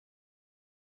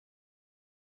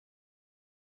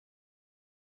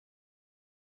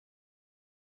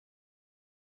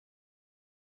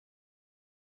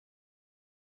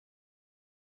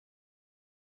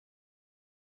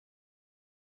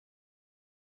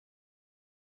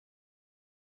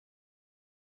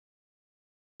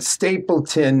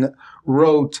Stapledon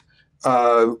wrote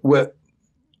what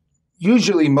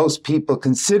usually most people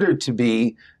consider to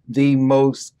be the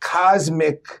most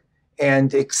cosmic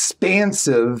and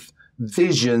expansive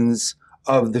visions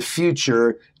of the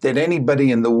future that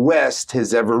anybody in the West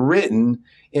has ever written,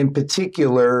 in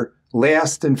particular,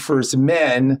 Last and First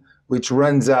Men, which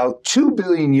runs out 2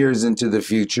 billion years into the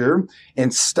future,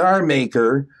 and Star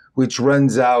Maker, which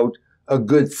runs out a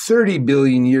good 30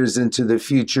 billion years into the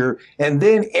future, and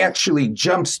then actually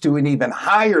jumps to an even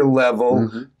higher level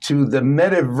to the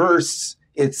metaverse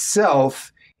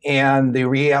itself and the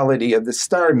reality of the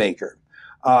Star Maker.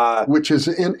 Which is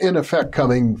in effect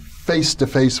coming face to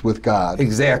face with God.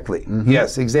 Exactly.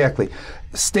 Yes, exactly.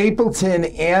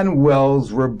 Stapledon and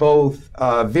Wells were both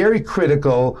very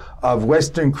critical of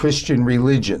Western Christian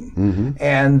religion,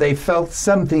 and they felt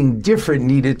something different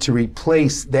needed to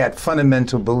replace that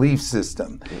fundamental belief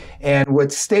system. And what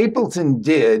Stapledon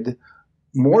did,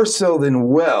 more so than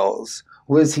Wells,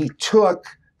 was he took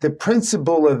the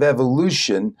principle of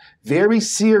evolution very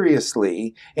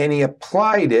seriously, and he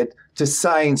applied it to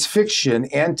science fiction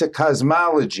and to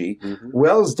cosmology.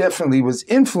 Wells definitely was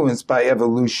influenced by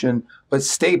evolution, but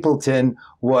Stapledon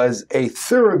was a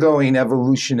thoroughgoing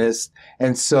evolutionist,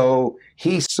 and so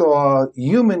he saw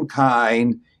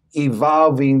humankind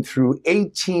evolving through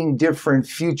 18 different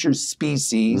future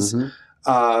species,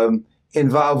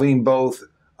 involving both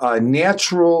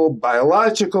natural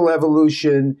biological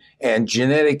evolution and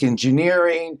genetic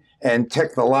engineering and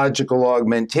technological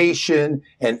augmentation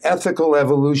and ethical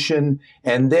evolution.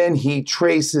 And then he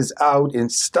traces out in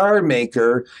Star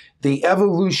Maker the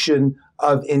evolution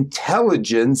of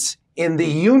intelligence in the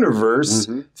universe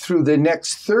through the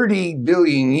next 30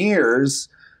 billion years,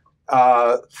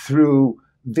 through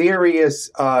various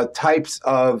types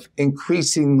of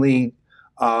increasingly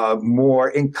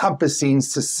more encompassing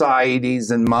societies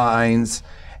and minds.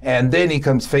 And then he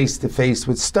comes face to face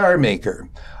with Star Maker.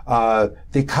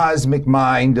 The cosmic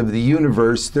mind of the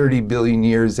universe 30 billion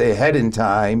years ahead in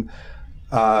time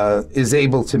is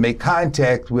able to make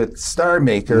contact with Star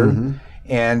Maker.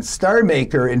 And Star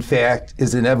Maker, in fact,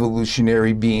 is an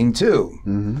evolutionary being too.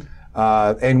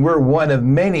 And we're one of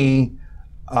many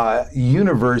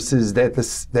universes that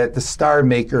the Star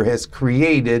Maker has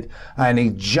created on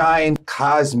a giant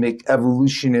cosmic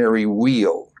evolutionary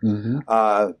wheel.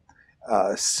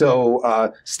 So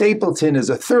Stapledon is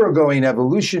a thoroughgoing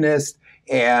evolutionist,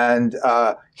 and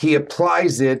he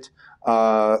applies it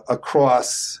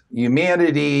across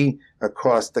humanity,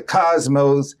 across the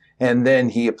cosmos, and then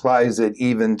he applies it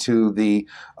even to the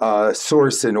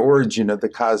source and origin of the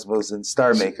cosmos and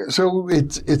Star Maker. So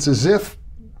it's as if,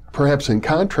 perhaps in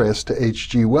contrast to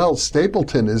H.G. Wells,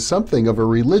 Stapledon is something of a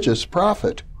religious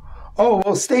prophet. Oh,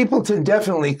 well, Stapledon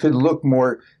definitely could look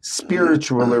more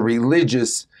spiritual or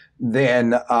religious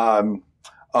than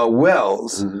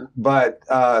Wells. But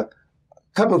a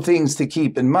couple of things to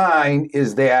keep in mind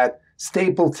is that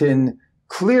Stapledon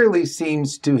clearly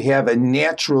seems to have a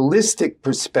naturalistic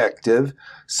perspective.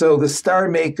 So the Star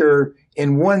Maker,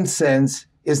 in one sense,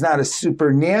 is not a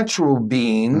supernatural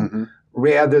being.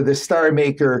 Rather, the Star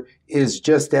Maker is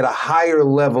just at a higher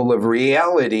level of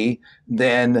reality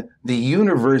than the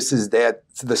universes that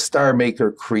the Star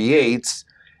Maker creates.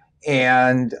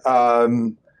 And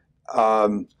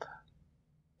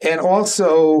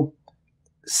also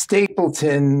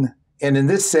Stapledon, and in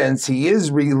this sense, he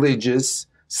is religious.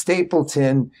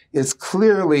 Stapledon is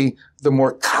clearly the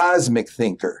more cosmic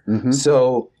thinker.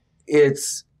 So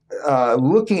it's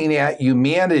looking at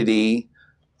humanity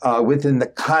within the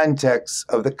context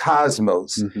of the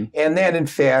cosmos. And that, in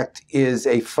fact, is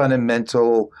a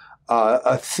fundamental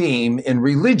a theme in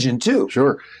religion, too.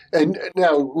 Sure. And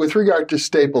now, with regard to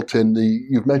Stapledon,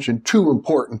 you've mentioned two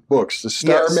important books, The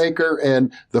Star Maker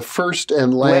and The First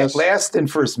and Last... Last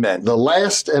and First Men. The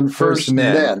Last and First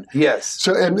Men. Yes.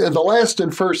 So, and The Last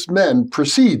and First Men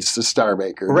precedes The Star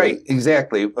Maker. Right,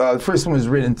 exactly. The first one was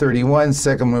written in 31,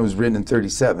 second one was written in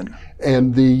 37.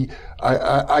 And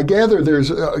I gather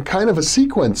there's a kind of a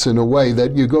sequence in a way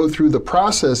that you go through the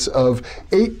process of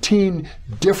 18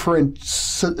 different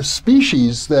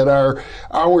species that are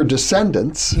our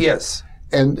descendants. Yes.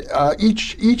 And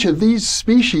each of these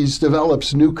species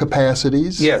develops new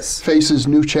capacities, faces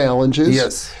new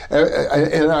challenges.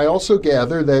 And I also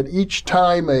gather that each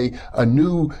time a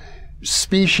new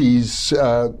species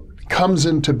comes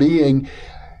into being,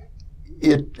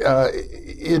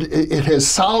 it has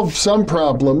solved some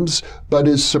problems, but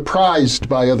is surprised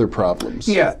by other problems.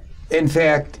 Yeah. In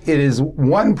fact, it is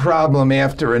one problem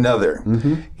after another.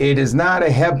 It is not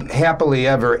a happily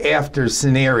ever after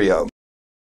scenario.